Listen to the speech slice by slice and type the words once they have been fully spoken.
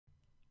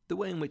the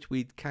way in which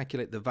we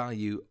calculate the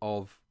value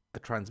of a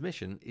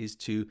transmission is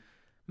to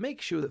make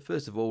sure that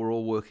first of all we're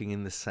all working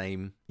in the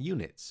same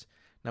units.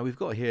 Now we've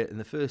got here in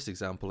the first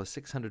example a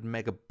 600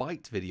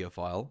 megabyte video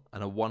file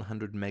and a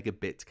 100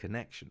 megabit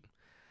connection.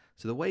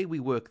 So the way we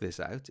work this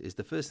out is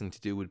the first thing to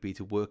do would be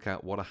to work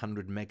out what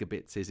 100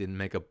 megabits is in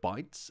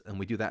megabytes, and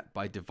we do that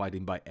by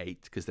dividing by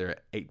 8 because there are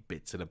 8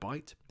 bits in a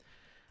byte.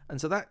 And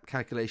so that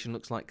calculation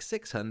looks like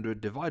 600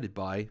 divided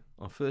by,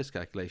 our first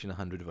calculation,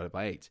 100 divided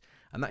by 8.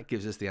 And that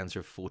gives us the answer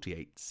of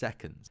 48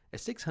 seconds. A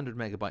 600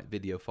 megabyte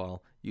video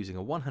file using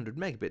a 100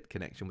 megabit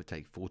connection would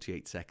take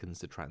 48 seconds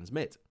to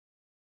transmit.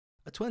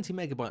 A 20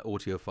 megabyte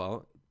audio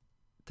file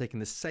taking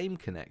the same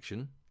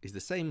connection is the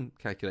same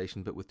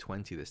calculation but with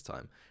 20 this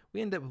time.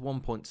 We end up with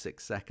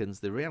 1.6 seconds.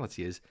 The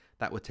reality is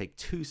that would take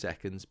 2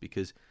 seconds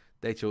because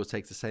data always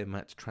takes the same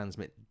amount to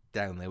transmit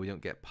down there. We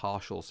don't get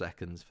partial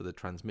seconds for the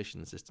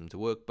transmission system to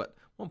work, but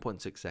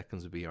 1.6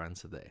 seconds would be your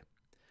answer there.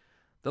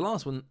 The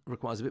last one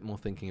requires a bit more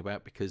thinking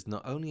about because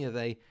not only are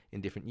they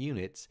in different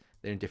units,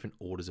 they're in different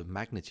orders of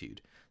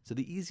magnitude. So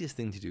the easiest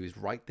thing to do is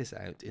write this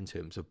out in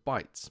terms of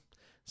bytes.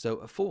 So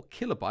a 4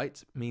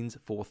 kilobyte means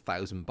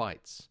 4,000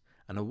 bytes,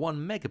 and a 1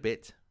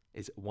 megabit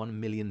is 1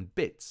 million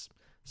bits.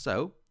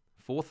 So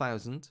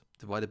 4,000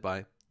 divided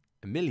by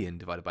a million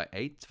divided by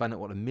 8 to find out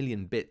what a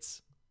million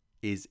bits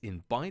is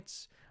in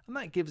bytes, and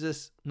that gives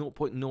us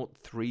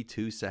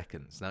 0.032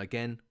 seconds. Now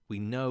again, we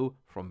know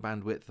from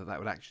bandwidth that that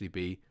would actually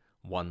be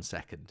 1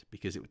 second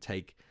because it would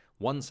take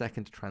 1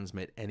 second to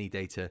transmit any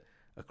data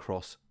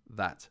across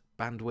that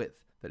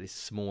bandwidth that is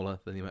smaller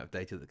than the amount of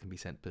data that can be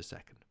sent per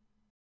second.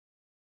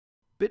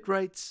 Bit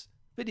rates.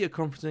 Video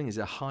conferencing is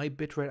a high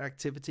bitrate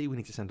activity. We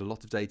need to send a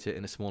lot of data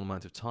in a small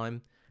amount of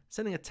time.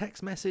 Sending a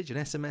text message, an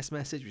SMS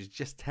message, which is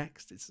just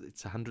text,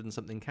 it's 100 and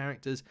something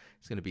characters.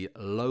 It's going to be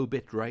low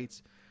bit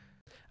rate.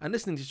 And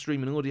listening to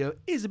streaming audio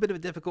is a bit of a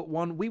difficult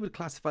one. We would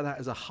classify that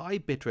as a high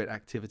bitrate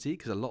activity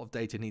because a lot of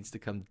data needs to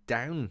come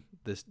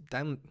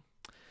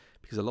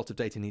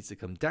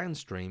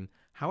downstream.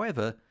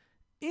 However,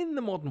 in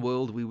the modern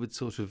world, we would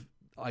sort of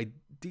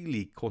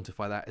ideally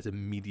quantify that as a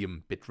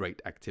medium bitrate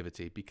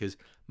activity because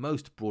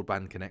most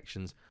broadband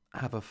connections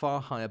have a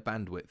far higher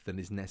bandwidth than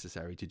is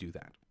necessary to do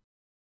that.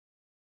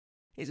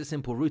 It's a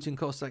simple routing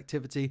cost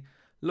activity,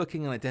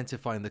 looking and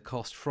identifying the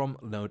cost from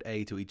node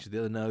A to each of the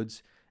other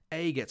nodes.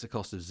 A gets a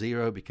cost of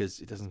 0 because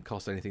it doesn't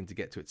cost anything to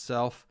get to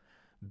itself.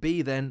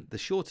 B then, the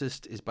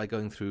shortest is by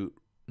going through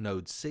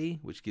node C,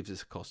 which gives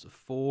us a cost of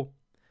 4.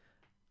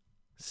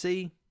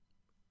 C,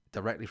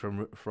 directly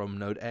from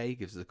node A,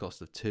 gives us a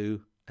cost of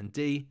 2. And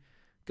D,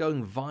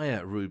 going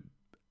via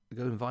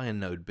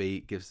node B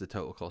gives the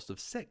total cost of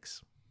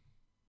 6.